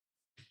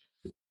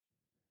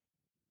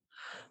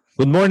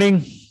Good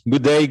morning,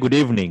 good day, good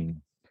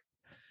evening.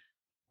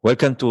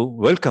 Welcome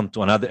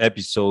to another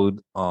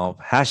episode of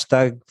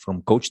hashtag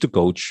from coach to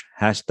coach,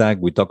 hashtag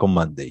we talk on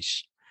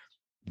Mondays.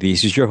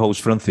 This is your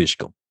host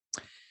Francisco.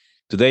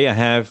 Today I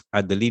have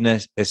Adelina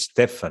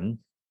Estefan,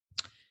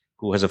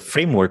 who has a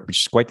framework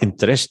which is quite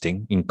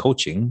interesting in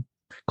coaching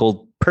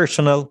called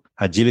Personal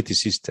Agility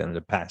System,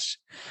 the PASS.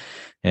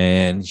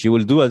 And she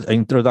will do an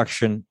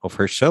introduction of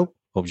herself,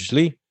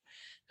 obviously,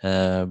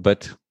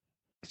 but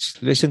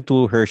let's listen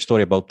to her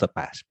story about the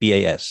PASS,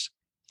 PAS.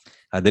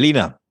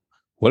 Adelina,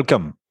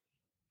 welcome.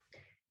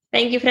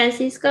 Thank you,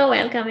 Francisco.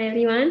 Welcome,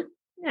 everyone.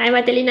 I'm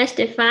Adelina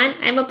Stefan.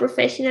 I'm a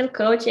professional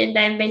coach and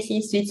I'm based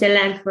in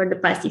Switzerland for the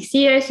past 6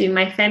 years with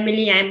my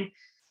family. I'm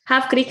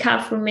half Greek,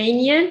 half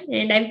Romanian,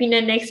 and I've been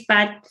an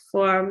expat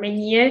for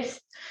many years.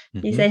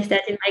 Since I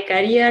started my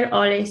career,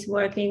 always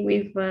working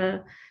with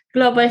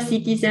global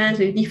citizens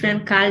with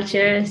different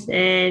cultures.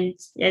 And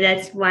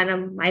that's one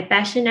of my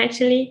passion,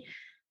 actually.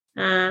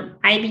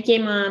 I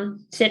became a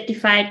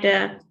certified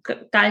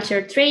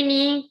culture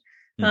training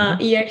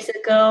years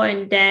ago,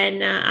 and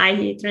then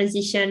I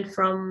transitioned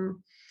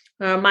from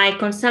my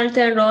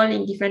consultant role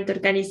in different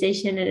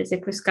organizations as a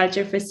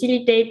cross-culture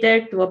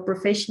facilitator to a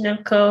professional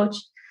coach,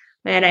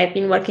 where I've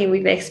been working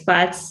with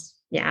expats,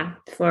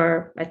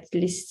 for at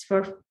least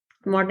for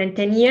more than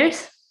 10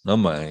 years. Oh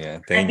my,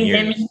 10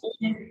 years.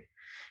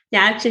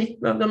 Actually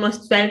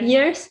almost 12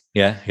 years.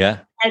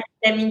 Help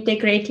them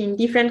integrating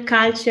different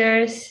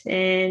cultures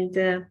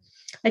and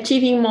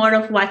achieving more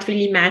of what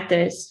really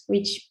matters,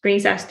 which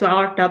brings us to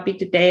our topic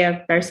today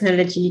of personal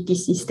agility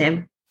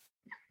system.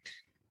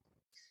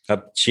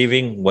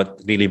 Achieving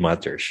what really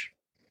matters.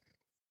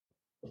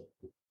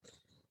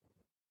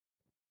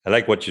 I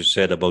like what you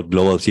said about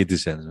global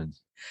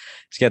citizens.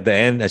 See, at the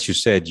end, as you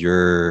said,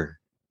 you're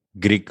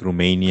Greek,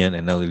 Romanian,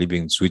 and now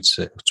living in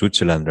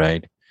Switzerland,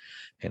 right?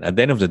 And at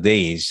the end of the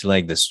day, it's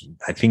like this.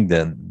 I think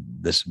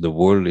the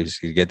world is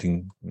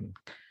getting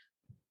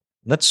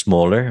not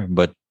smaller,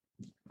 but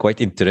quite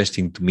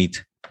interesting to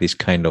meet this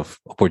kind of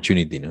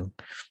opportunity,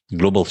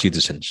 global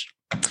citizens.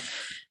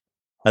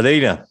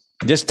 Adelina,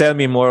 just tell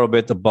me more a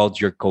bit about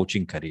your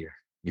coaching career,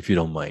 if you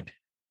don't mind.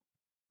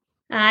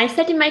 I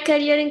started my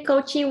career in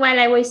coaching while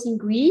I was in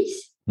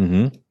Greece,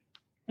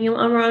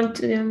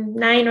 around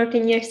 9 or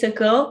 10 years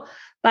ago.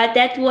 But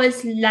that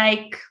was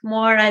like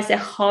more as a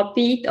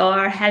hobby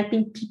or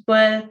helping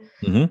people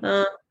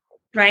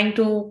trying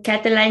to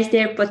catalyze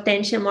their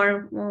potential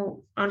more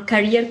on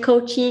career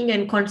coaching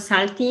and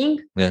consulting.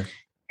 Yeah.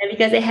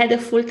 Because I had a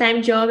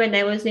full-time job and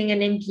I was doing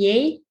an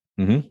MBA.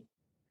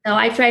 So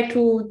I tried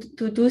to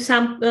do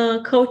some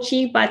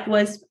coaching, but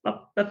was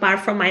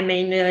apart from my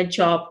main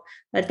job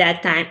at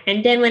that time.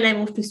 And then when I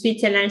moved to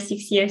Switzerland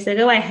 6 years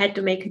ago, I had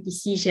to make a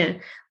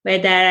decision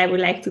whether I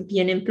would like to be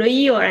an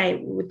employee or I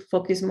would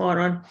focus more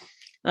on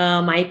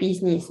my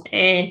business.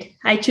 And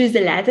I choose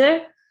the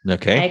latter.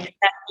 Okay. Like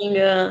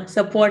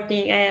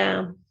supporting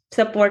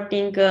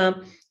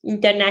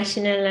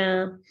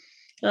international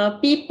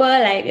people,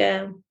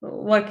 like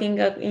working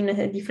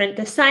in different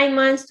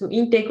assignments to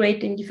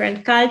integrate in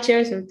different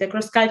cultures with the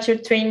cross-culture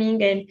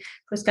training and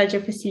cross-culture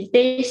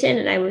facilitation.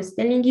 And I was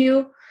telling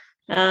you,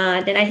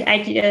 then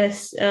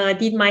I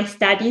did my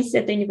studies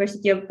at the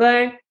University of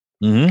Bern.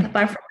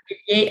 Apart from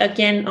MBA,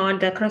 again on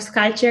the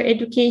cross-culture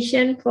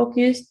education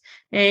focused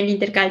and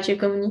intercultural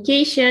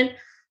communication.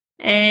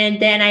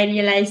 And then I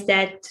realized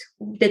that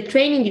the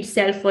training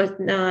itself was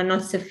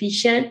not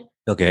sufficient.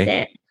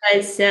 Okay.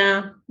 Because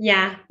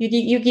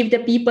you give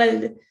the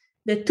people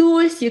the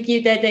tools, you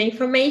give them the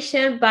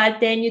information, but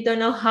then you don't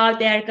know how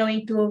they are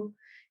going to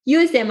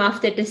use them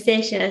after the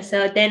session.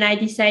 So then I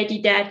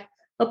decided that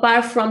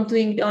apart from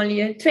doing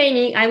only a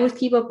training, I would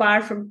keep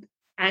apart from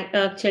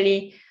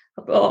actually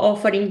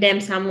offering them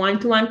some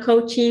one-to-one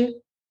coaching.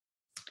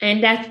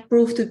 And that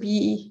proved to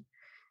be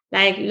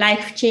like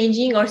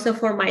life-changing also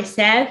for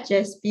myself,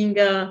 just being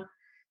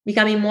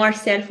becoming more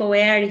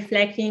self-aware,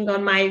 reflecting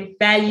on my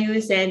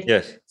values and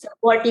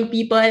supporting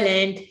people.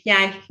 And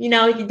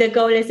the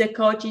goal as a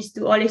coach is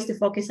to always to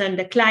focus on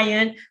the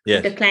client,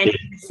 put the client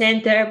in the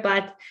center.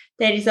 But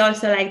there is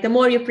also like the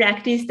more you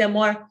practice, the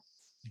more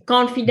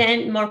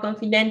confident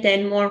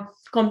and more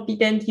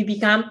competent you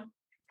become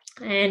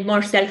and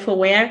more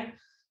self-aware.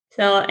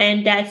 So,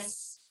 and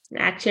that's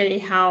actually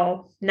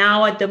how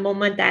now at the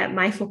moment that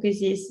my focus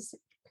is,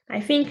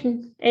 I think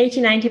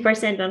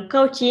 80-90% on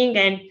coaching,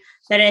 and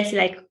the rest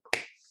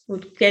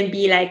can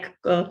be like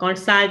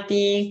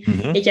consulting,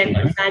 HR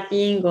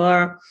consulting,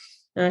 or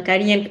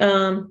career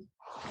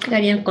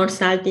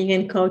consulting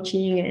and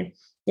coaching, and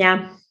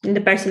in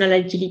the personal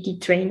agility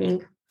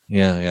training.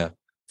 Yeah.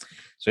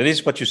 So this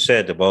is what you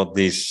said about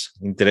this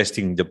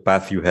interesting the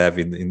path you have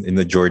in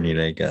the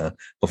journey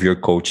of your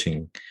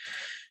coaching,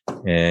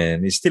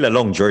 and it's still a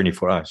long journey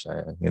for us,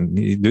 and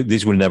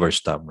this will never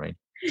stop, right?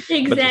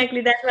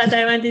 Exactly, that's what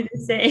I wanted to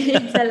say.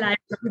 It's a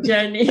lifelong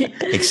journey.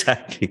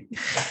 Exactly.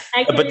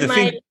 Actually, but the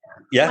thing,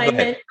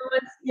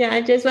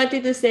 I just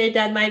wanted to say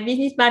that my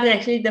business partner,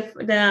 actually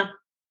the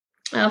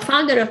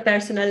founder of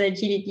Personal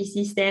Agility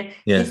System,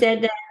 he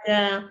said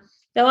that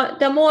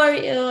the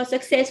more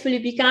successful you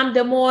become,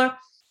 the more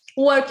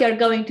work you're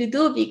going to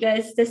do,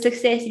 because the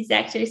success is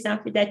actually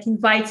something that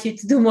invites you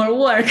to do more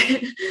work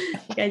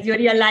because you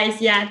realize,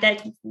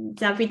 that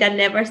something that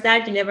never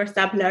starts, you never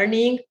stop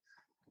learning.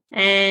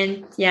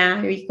 And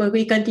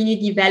we continue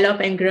to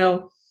develop and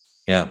grow.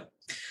 Yeah.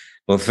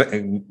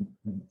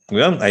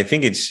 Well, I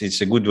think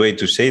it's a good way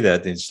to say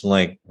that. It's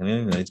like,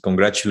 it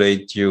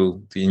congratulate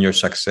you in your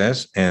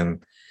success.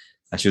 And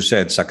as you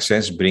said,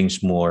 success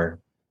brings more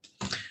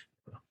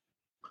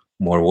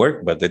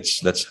work, but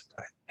that's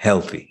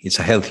healthy. It's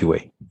a healthy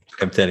way.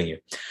 I'm telling you.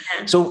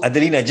 Yeah. So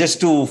Adelina, just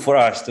for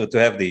us to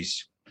have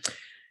this,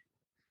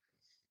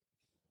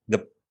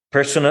 the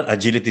personal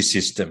agility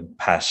system,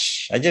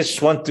 PASH. I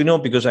just want to know,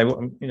 because I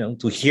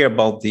to hear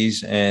about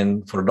this,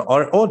 and for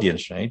our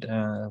audience, right,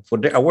 for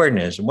their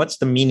awareness, what's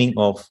the meaning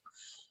of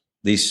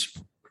this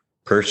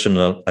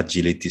personal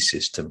agility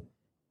system?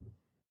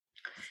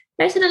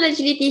 Personal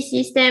agility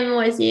system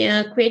was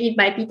created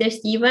by Peter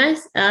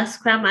Stevens, a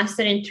Scrum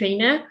Master and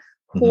trainer,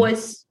 who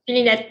was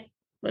feeling that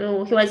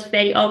he was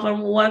very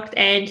overworked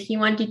and he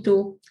wanted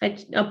to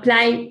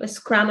apply a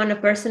Scrum on a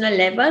personal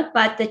level.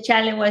 But the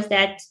challenge was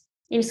that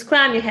in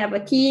Scrum, you have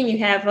a team, you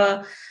have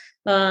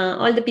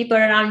all the people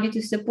around you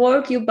to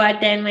support you.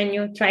 But then when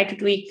you try to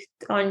do it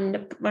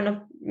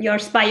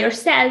by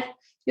yourself,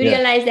 you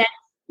realize that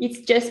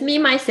it's just me,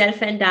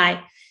 myself, and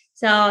I.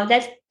 So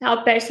that's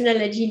how personal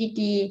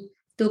agility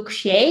took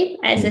shape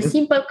as a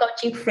simple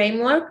coaching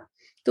framework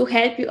to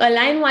help you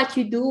align what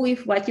you do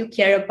with what you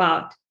care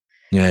about.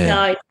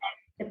 So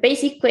the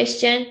basic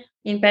question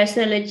in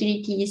personal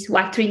agility is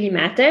what really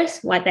matters,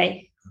 what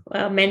I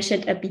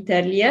mentioned a bit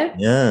earlier.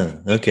 Yeah,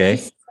 okay.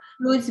 This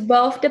includes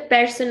both the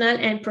personal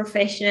and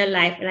professional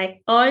life,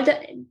 like all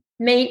the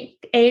main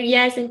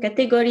areas and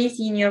categories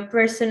in your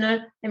personal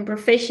and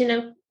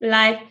professional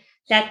life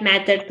that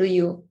matter to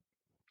you.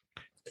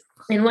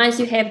 And once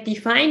you have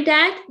defined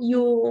that,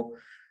 you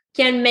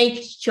can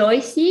make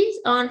choices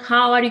on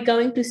how are you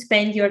going to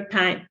spend your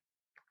time.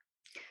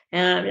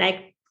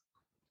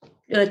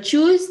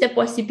 Choose the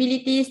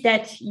possibilities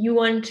that you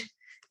want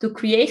to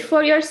create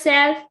for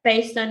yourself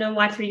based on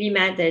what really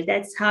matters.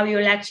 That's how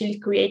you'll actually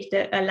create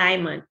the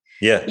alignment.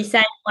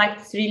 Decide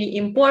what's really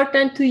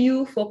important to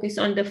you. Focus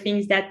on the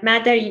things that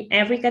matter in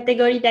every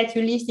category that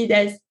you listed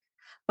as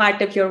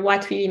part of your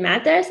what really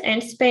matters,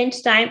 and spend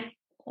time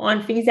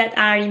on things that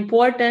are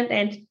important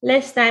and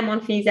less time on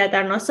things that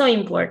are not so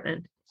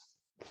important.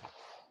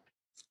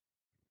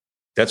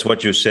 That's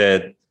what you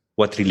said,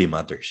 what really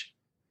matters.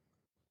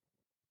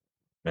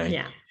 Right?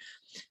 Yeah.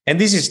 And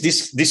this is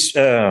this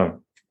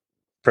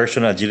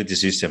personal agility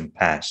system,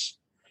 PASH.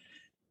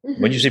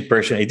 When you say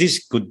personal,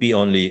 this could be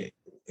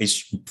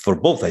it's for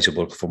both, I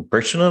suppose, from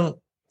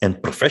personal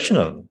and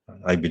professional,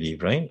 I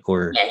believe, right?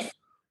 Or yes.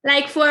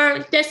 Like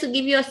just to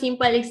give you a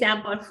simple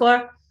example,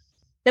 for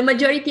the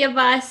majority of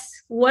us,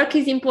 work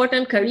is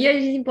important, career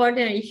is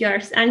important. If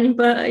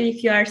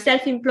you are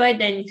self-employed,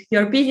 then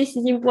your business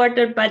is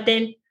important. But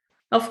then,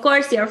 of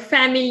course, your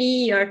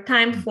family, your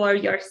time for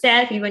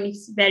yourself, even if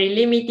it's very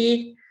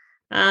limited,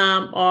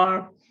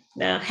 or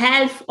the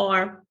health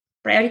or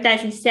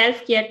prioritizing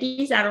self-care,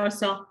 these are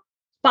also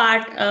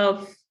part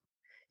of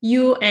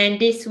you, and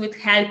this would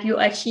help you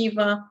achieve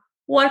a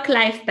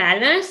work-life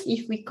balance,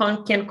 if we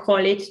can call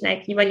it,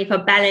 like, even if a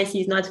balance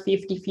is not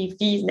 50-50,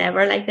 it's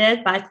never like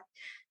that, but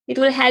it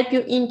will help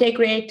you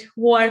integrate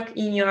work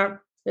in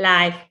your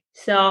life.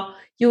 So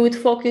you would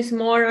focus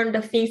more on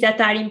the things that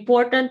are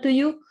important to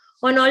you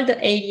on all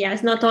the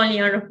areas, not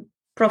only on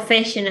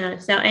professional.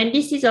 So, and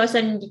this is also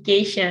an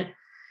indication.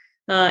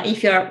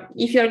 If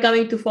you're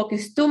going to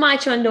focus too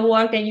much on the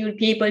work, then you'll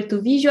be able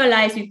to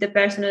visualize with the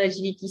personal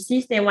agility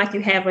system what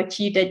you have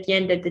achieved at the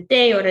end of the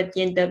day or at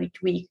the end of the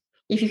week.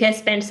 If you have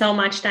spent so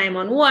much time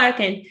on work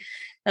and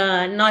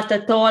not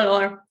at all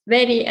or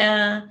very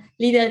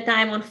little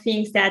time on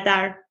things that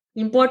are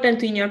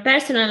important in your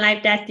personal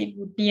life, that it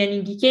would be an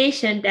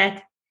indication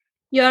that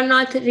you're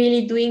not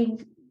really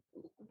doing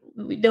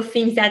the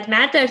things that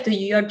matter to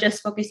you. You're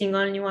just focusing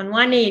only on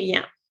one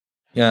area.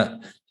 Yeah.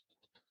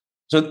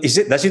 So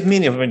does it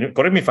mean,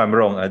 correct me if I'm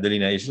wrong,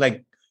 Adelina, it's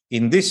like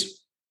in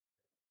this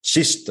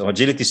system,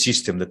 agility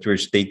system that we're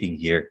stating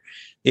here,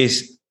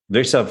 is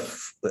there's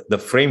the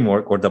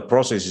framework or the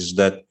process is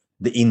that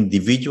the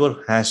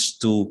individual has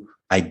to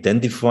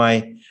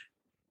identify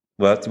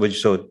what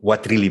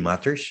really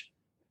matters,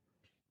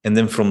 and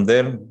then from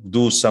there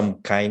do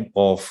some kind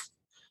of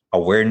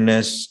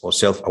awareness or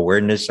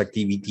self-awareness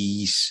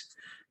activities,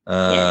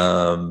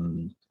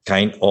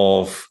 kind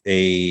of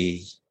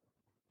a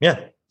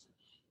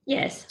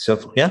Yes.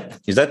 So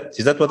is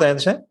that what I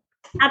understand?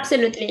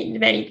 Absolutely,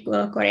 very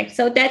correct.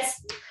 So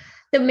that's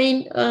the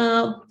main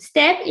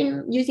step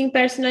in using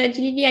personal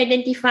agility.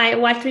 Identify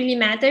what really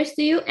matters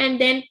to you,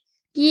 and then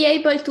be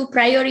able to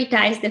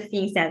prioritize the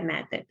things that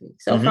matter to you.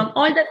 So from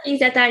all the things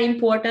that are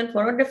important,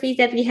 for all the things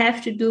that we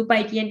have to do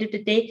by the end of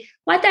the day,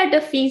 what are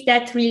the things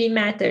that really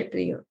matter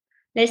to you?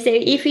 Let's say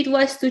if it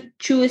was to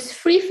choose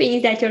 3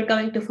 things that you're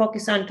going to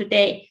focus on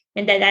today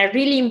and that are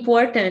really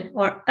important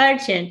or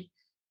urgent,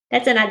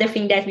 that's another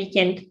thing that we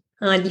can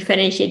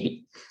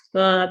differentiate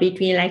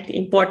between like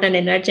important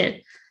and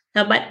urgent.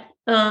 But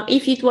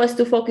if it was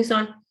to focus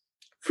on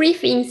 3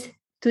 things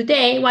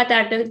today, what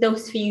are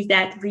those things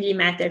that really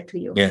matter to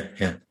you?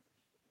 Yeah.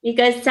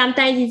 Because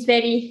sometimes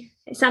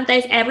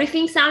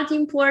everything sounds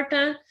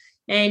important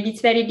and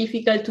it's very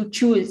difficult to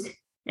choose.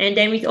 And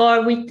then we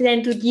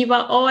tend to give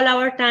all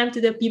our time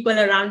to the people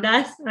around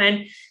us,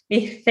 and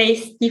we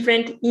face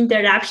different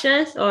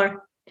interruptions,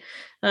 or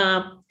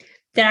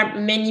there are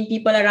many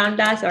people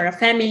around us, or a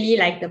family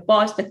like the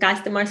boss, the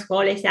customers, who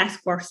always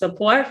ask for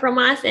support from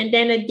us. And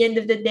then at the end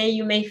of the day,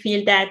 you may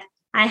feel that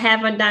I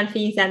haven't done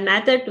things that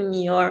matter to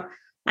me, or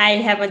I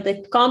haven't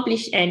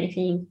accomplished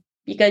anything,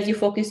 because you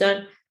focus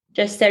on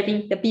just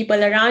serving the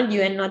people around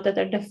you and not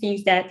the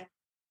things that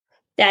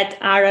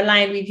are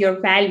aligned with your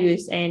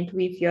values and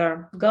with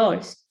your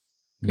goals.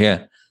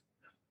 Yeah.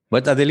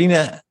 But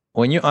Adelina,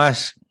 when you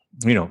ask,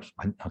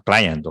 a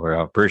client or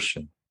a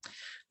person,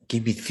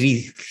 give me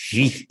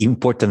three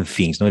important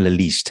things, the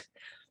list.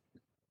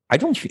 I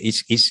don't.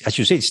 It's as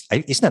you say.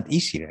 It's not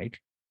easy, right?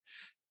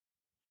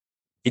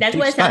 That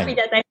was something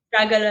that I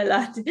struggle a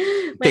lot.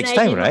 It takes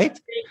time, right?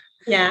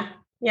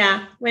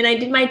 Yeah. When I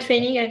did my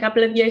training a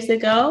couple of years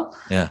ago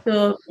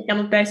to become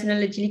a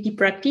personal agility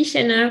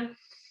practitioner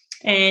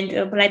and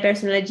apply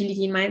personal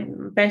agility in my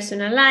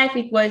personal life,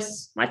 it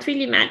was what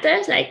really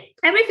matters. Like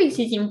everything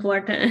is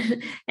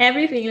important.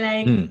 Everything,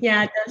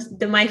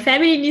 my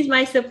family needs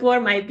my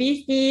support, my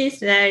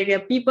business, like the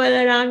people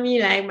around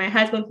me, like my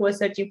husband who was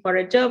searching for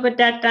a job at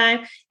that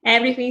time.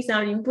 Everything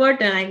sounded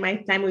important, like my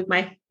time with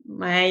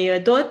my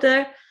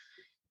daughter.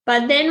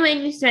 But then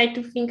when you try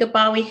to think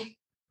about it,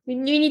 you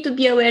need to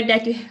be aware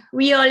that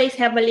we always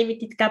have a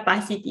limited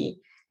capacity.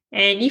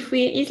 And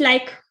it's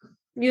like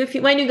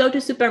when you go to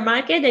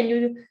supermarket and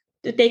you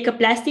take a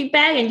plastic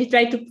bag and you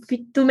try to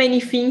fit too many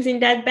things in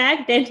that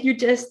bag, then you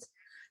just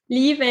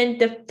leave and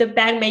the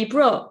bag may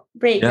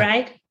break,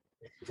 right?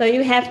 So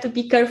you have to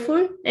be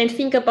careful and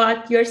think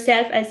about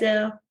yourself as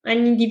an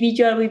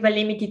individual with a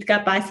limited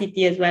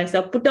capacity as well.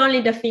 So put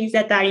only the things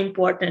that are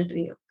important to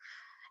you.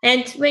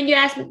 And when you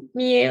ask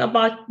me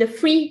about the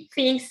 3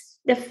 things,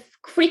 the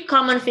 3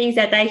 common things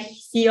that I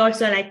see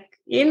also like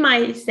in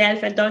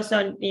myself and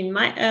also in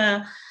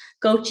my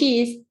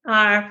coaches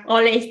are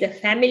always the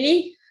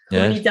family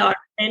who needs our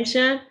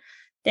attention,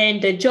 then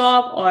the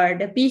job or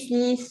the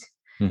business,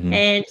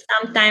 and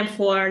sometimes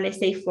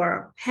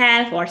for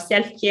health or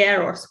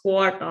self-care or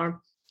sport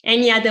or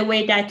any other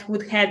way that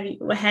would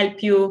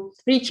help you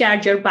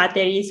recharge your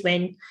batteries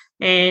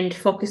and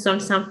focus on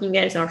something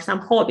else or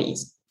some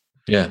hobbies.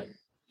 Yeah.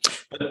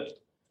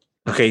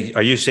 Okay.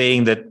 Are you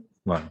saying that,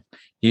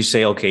 you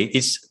say, okay,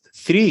 it's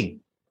 3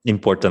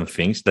 important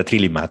things that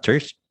really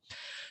matters,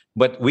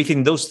 but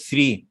within those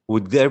 3,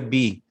 would there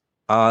be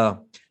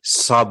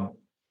sub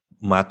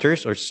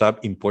matters or sub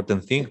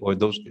important thing, or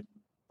those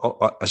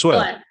as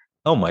well? Sure.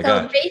 Oh my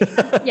God.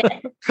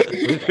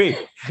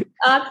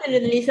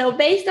 Absolutely. So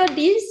based on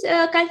these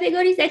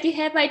categories that you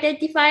have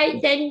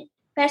identified, then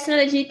personal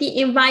agility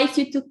invites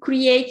you to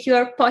create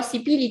your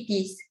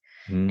possibilities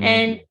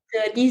and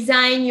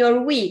design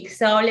your week.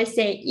 So let's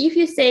say if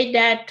you say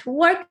that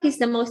work is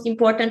the most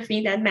important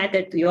thing that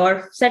matters to you,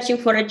 or searching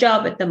for a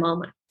job at the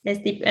moment. Let's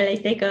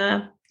take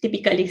a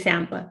typical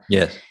example.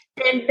 Yes.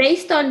 Then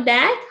based on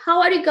that,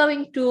 how are you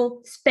going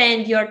to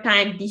spend your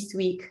time this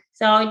week?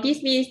 So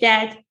this means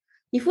that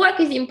if work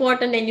is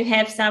important, then you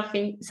have some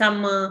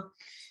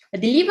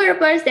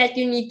deliverables that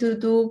you need to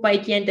do by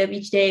the end of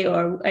each day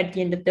or at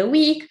the end of the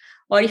week.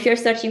 Or if you're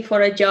searching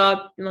for a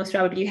job, most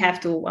probably you have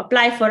to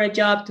apply for a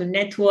job, to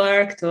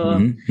network,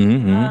 to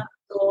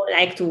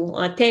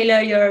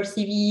tailor your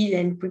CVs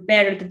and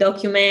prepare the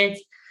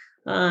documents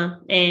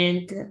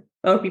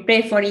or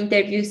prepare for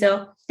interviews.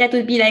 So that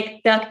would be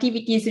like the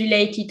activities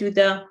related to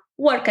the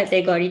work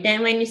category.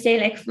 Then when you say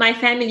like my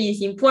family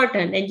is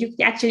important, and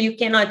you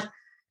cannot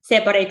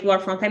separate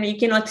work from family, you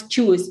cannot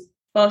choose.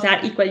 Both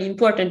are equally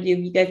important to you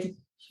because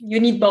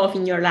you need both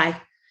in your life.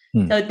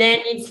 So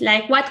then it's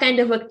like, what kind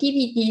of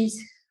activities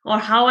or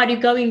how are you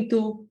going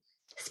to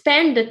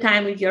spend the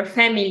time with your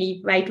family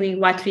by doing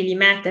what really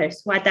matters?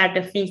 What are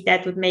the things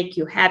that would make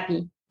you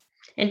happy?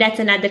 And that's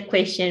another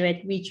question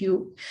which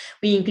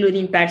we include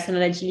in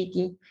personal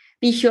agility.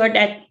 Be sure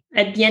that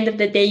at the end of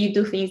the day, you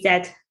do things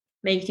that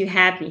make you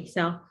happy.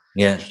 So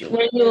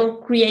when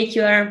you create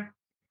your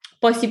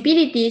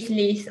possibilities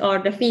list or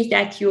the things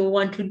that you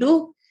want to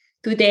do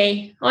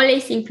today,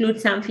 always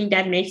include something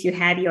that makes you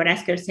happy, or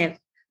ask yourself,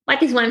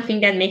 what is one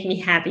thing that makes me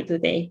happy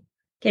today?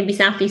 Can be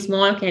something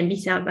small, can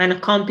be an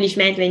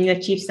accomplishment when you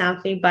achieve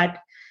something, but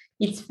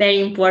it's very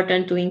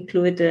important to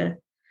include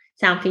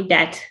something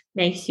that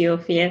makes you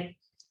feel,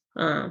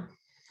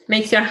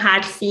 makes your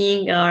heart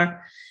sing,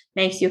 or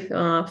makes you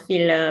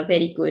feel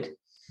very good.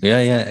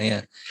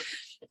 Yeah.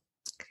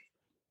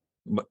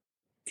 But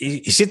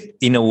is it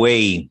in a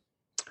way,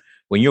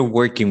 when you're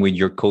working with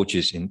your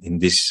coaches in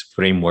this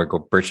framework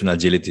of personal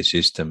agility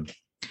system,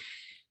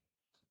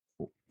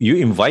 you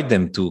invite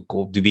them to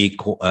be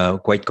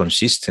quite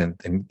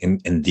consistent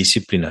and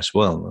disciplined as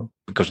well, no?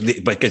 Because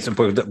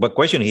the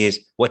question is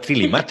what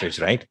really matters,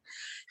 right?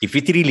 If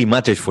it really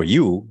matters for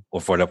you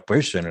or for the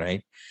person,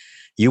 right,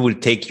 you will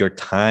take your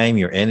time,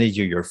 your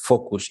energy, your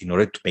focus in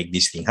order to make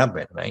this thing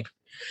happen, right?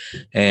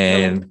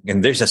 And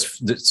there's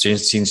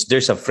since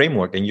there's a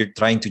framework and you're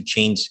trying to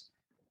change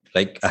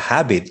like a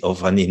habit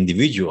of an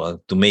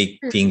individual to make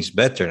things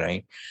better,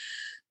 right?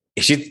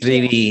 Is it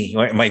really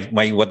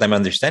my what I'm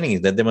understanding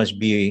is that there must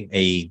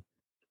be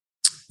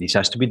this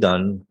has to be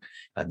done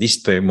at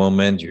this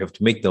moment. You have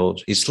to make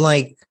those. It's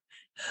like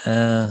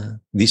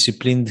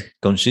disciplined,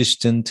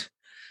 consistent,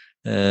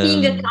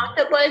 being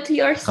accountable to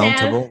yourself.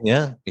 Accountable,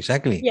 yeah,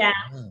 exactly. Yeah.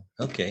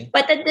 Okay.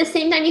 But at the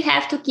same time, you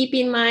have to keep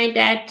in mind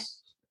that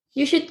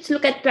you should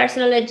look at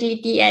personal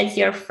agility as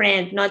your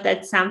friend, not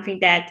as something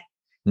that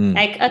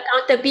like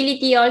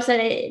accountability also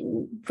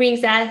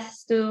brings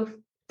us to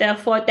the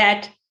thought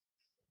that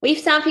if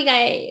something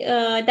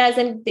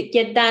doesn't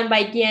get done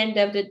by the end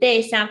of the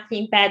day,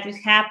 something bad will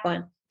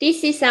happen.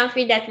 This is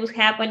something that would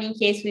happen in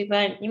case of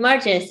an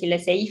emergency.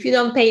 Let's say if you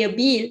don't pay a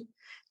bill,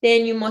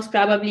 then you most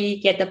probably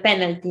get a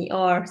penalty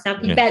or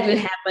something bad will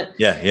happen.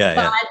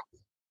 But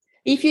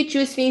if you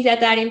choose things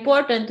that are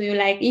important to you,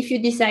 like if you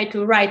decide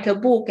to write a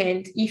book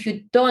and if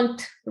you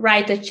don't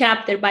write a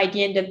chapter by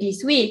the end of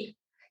this week,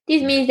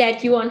 this means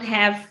that you won't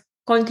have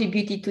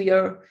contributed to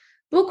your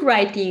book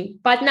writing,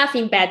 but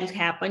nothing bad will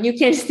happen. You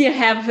can still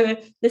have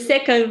the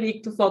second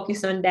week to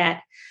focus on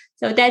that.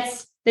 So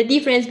that's the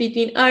difference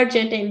between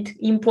urgent and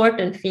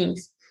important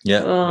things.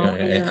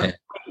 Building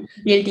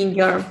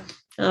your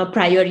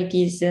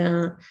priorities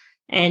and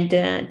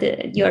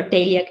your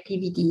daily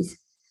activities.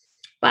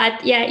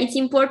 But yeah, it's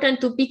important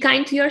to be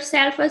kind to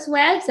yourself as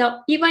well.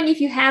 So even if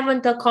you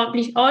haven't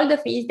accomplished all the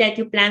things that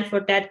you planned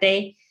for that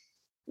day,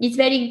 it's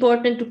very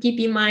important to keep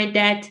in mind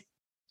that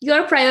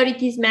your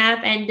priorities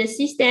map and the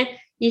system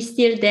is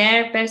still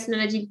there.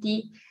 Personal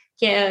agility,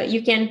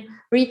 you can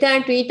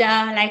return to it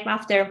like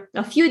after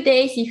a few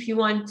days if you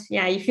want.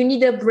 Yeah, if you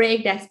need a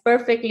break, that's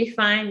perfectly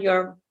fine.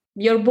 Your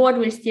board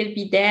will still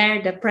be there.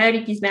 The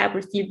priorities map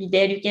will still be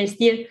there. You can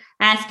still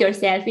ask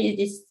yourself, is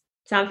this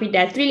something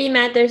that really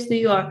matters to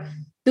you, or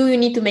do you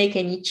need to make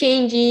any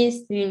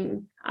changes?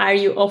 Are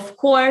you off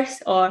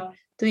course, or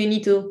do you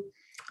need to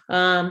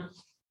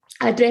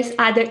address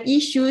other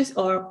issues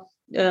or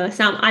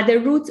some other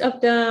roots of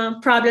the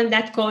problem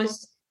that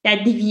caused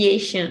that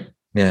deviation?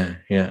 Yeah.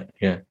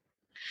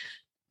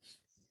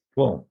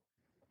 Well,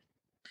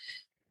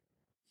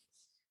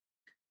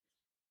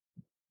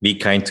 be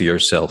kind to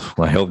yourself.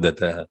 I hope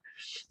that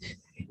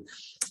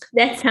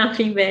that's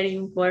something very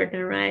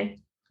important, right?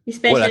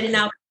 Especially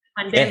now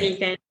pandemic.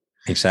 Yeah,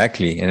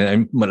 exactly,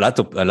 and a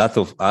lot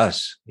of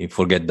us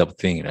forget that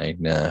thing, right?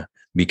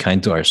 Be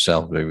kind to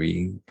ourselves. Where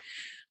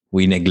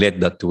we neglect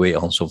that way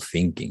also of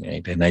thinking,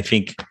 right? And I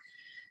think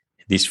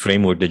this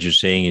framework that you're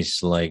saying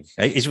is like,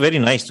 it's very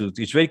nice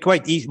it's very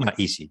quite easy, not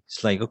easy.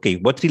 It's like, okay,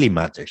 what really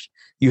matters?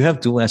 You have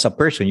to, as a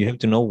person, you have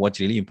to know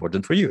what's really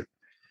important for you.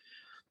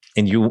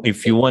 And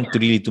if you want to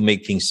really to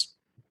make things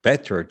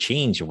better or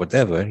change or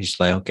whatever, it's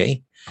like,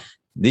 okay,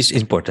 this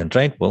is important,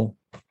 right? Well,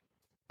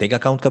 take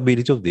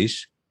accountability of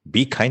this.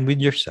 Be kind with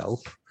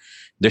yourself.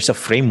 There's a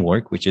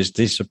framework, which is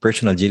this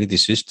personal agility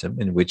system,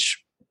 in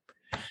which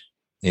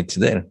it's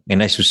there.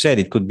 And as you said,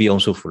 it could be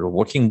also for a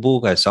working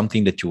book, as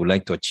something that you would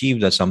like to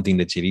achieve. That's something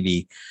that you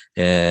really,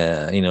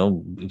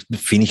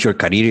 finish your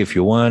career if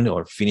you want,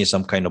 or finish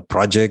some kind of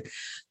project,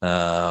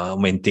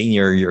 maintain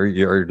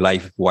your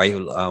life,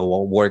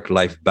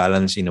 work-life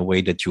balance in a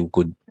way that you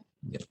could.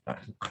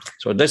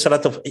 So there's a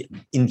lot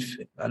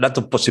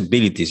of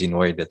possibilities in a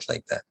way that's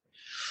like that.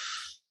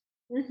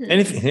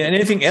 Mm-hmm.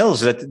 Anything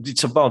else that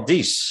it's about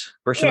this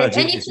personal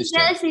agility anything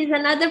system? Else is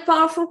another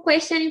powerful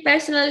question in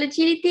personal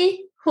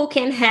agility. Who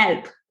can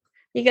help?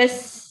 Because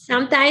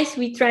sometimes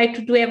we try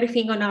to do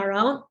everything on our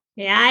own.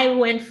 Yeah, I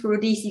went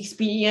through this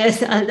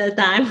experience all the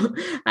time.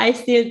 I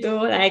still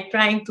do, like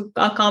trying to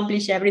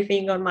accomplish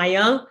everything on my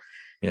own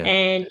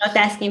and not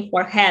asking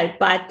for help.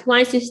 But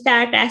once you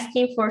start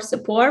asking for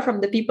support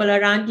from the people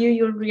around you,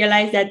 you'll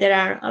realize that there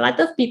are a lot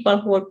of people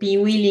who will be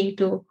willing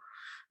to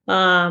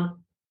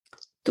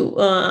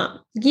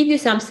give you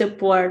some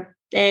support.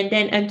 And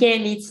then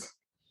again, it's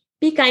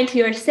be kind to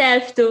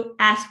yourself to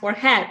ask for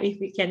help, if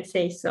we can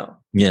say so.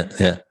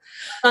 Yeah.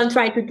 Don't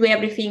try to do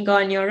everything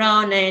on your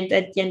own, and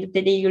at the end of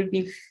the day,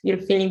 you're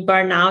feeling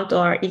burnout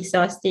or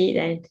exhausted,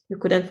 and you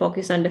couldn't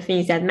focus on the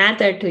things that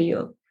matter to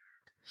you.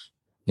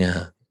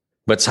 Yeah,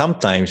 but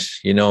sometimes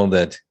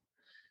that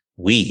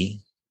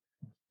we,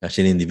 as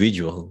an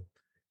individual,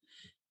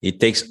 it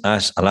takes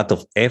us a lot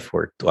of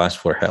effort to ask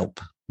for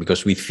help.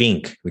 Because we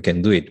think we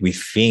can do it. We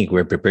think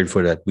we're prepared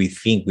for that. We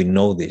think we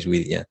know this.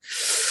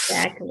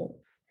 Exactly.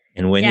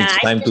 And when it's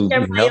time to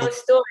share my own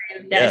story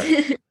of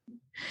that.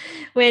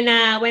 When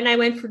I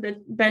went through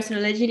the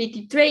personal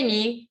agility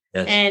training,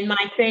 Yes. And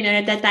my trainer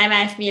at that time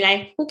asked me,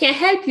 like, who can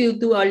help you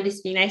do all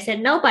these things? I said,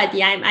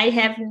 nobody. I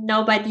have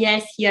nobody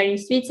else here in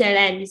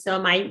Switzerland. So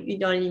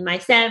only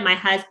myself, my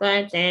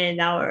husband, and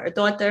our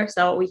daughter.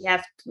 So we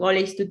have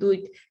always to do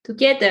it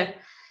together.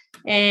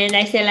 And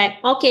I said,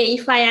 like, okay,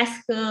 if I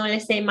ask,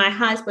 let's say, my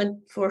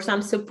husband for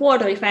some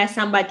support, or if I ask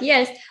somebody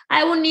else,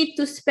 I will need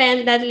to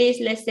spend at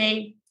least, let's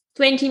say,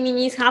 20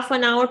 minutes, half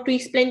an hour to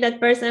explain that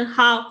person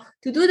how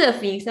to do the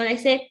thing. So I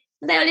said,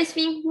 I always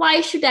think,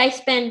 why should I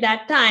spend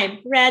that time?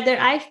 Rather,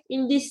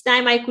 in this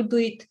time, I could do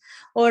it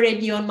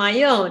already on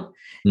my own.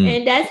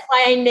 And that's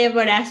why I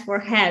never ask for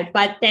help.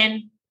 But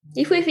then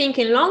if we think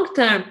in long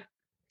term,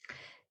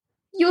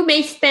 you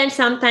may spend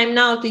some time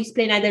now to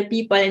explain other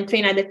people and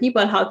train other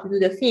people how to do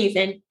the things.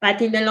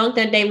 But in the long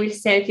term, they will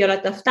save you a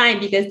lot of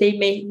time because they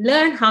may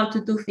learn how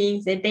to do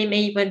things and they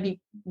may even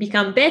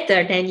become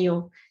better than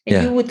you.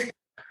 And you would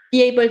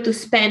be able to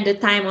spend the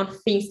time on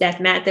things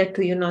that matter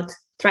to you, not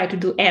try to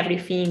do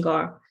everything.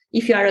 Or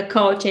if you are a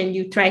coach and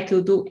you try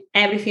to do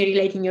everything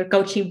relating your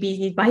coaching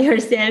business by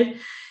yourself,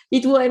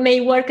 it may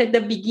work at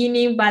the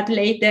beginning, but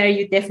later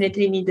you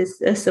definitely need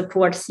a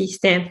support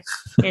system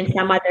and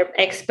some other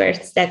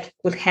experts that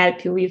could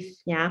help you with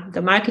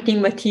the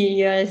marketing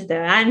materials, the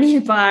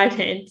admin part,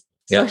 and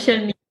social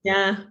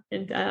media,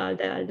 and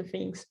all the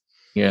things.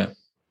 Yeah.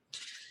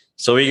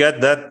 So we got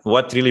that,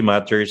 what really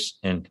matters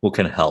and who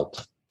can help.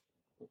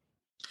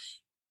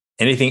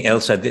 Anything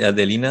else,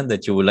 Adelina,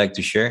 that you would like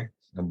to share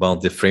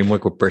about the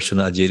framework of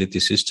personal agility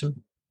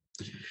system?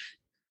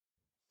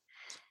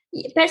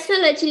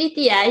 Personal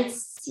agility,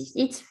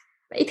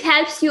 it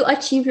helps you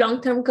achieve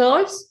long-term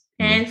goals.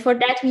 And for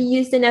that, we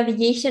use the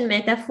navigation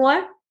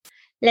metaphor.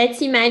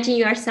 Let's imagine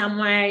you are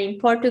somewhere in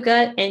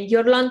Portugal and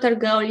your long-term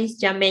goal is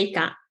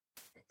Jamaica.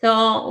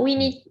 So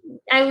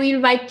I will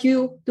invite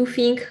you to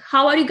think,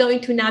 how are you going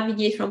to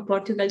navigate from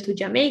Portugal to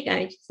Jamaica?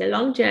 It's a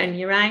long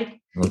journey, right?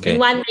 Okay. And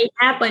what may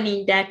happen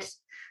in that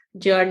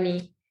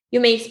journey? You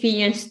may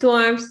experience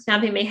storms.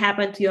 Something may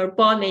happen to your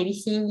boat, maybe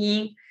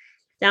sinking.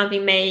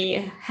 Something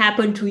may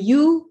happen to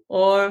you,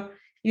 or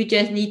you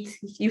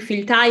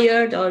feel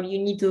tired, or you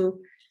need to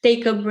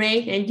take a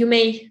break, and you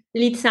may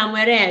lead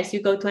somewhere else.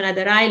 You go to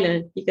another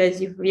island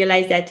because you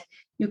realize that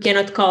you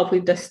cannot cope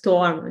with the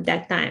storm at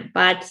that time.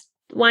 But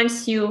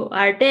once you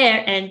are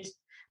there and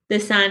the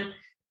sun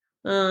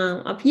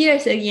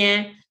appears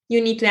again,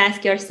 you need to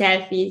ask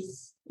yourself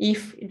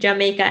if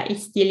Jamaica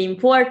is still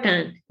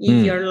important,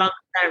 is your long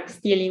term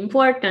still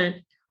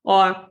important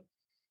or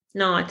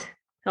not?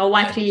 So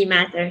what really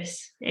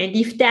matters? And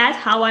if that,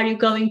 how are you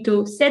going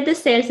to set the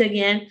sails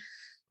again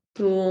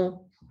to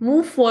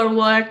move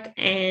forward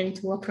and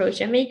to approach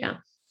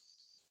Jamaica?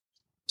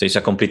 So it's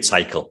a complete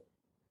cycle.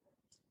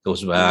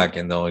 Goes back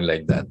and all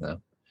like that.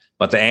 No?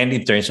 But at the end,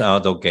 it turns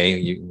out,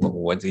 okay,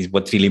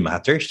 what really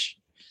matters,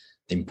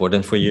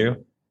 important for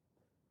you.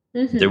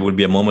 There will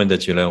be a moment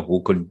that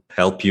who could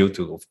help you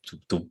to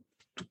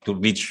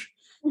reach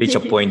a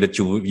point that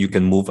you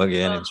can move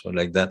again and so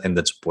like that, and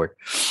that support.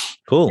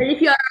 Cool. And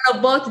if you are on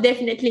a boat,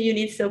 definitely you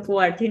need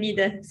support. You need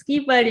a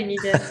skipper, you need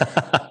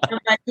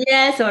somebody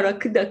else, or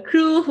the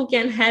crew who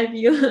can help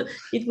you.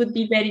 It would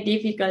be very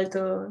difficult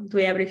to do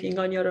everything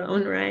on your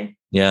own, right?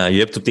 Yeah,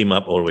 you have to team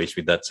up always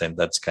with that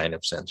kind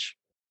of sense.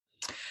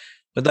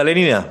 But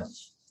Adelina,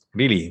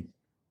 really,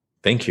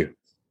 thank you.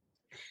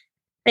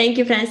 Thank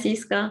you,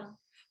 Francisco.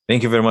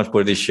 Thank you very much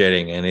for this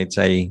sharing. And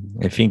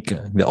I think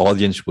the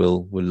audience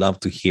will love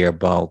to hear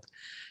about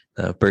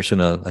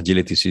personal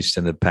agility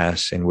system in the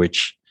past, in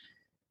which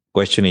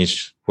question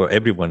is for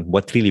everyone,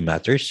 what really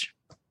matters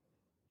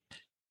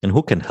and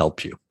who can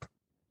help you,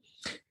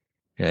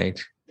 right?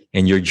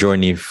 And your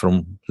journey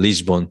from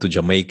Lisbon to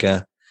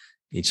Jamaica,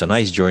 it's a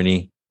nice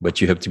journey,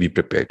 but you have to be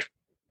prepared.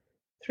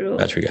 True.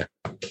 That's regard.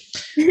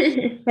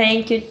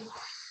 Thank you.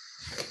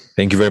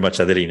 Thank you very much,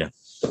 Adelina.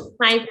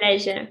 My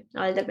pleasure.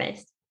 All the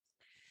best.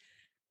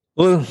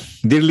 Well,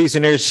 dear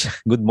listeners,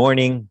 good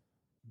morning,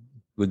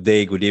 good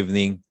day, good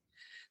evening.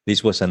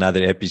 This was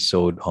another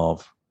episode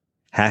of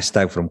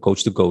 #From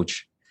Coach to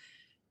Coach.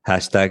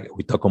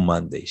 #We Talk on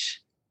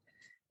Mondays.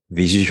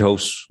 This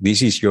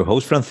is your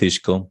host,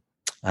 Francisco.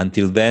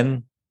 Until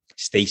then,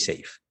 stay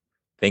safe.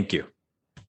 Thank you.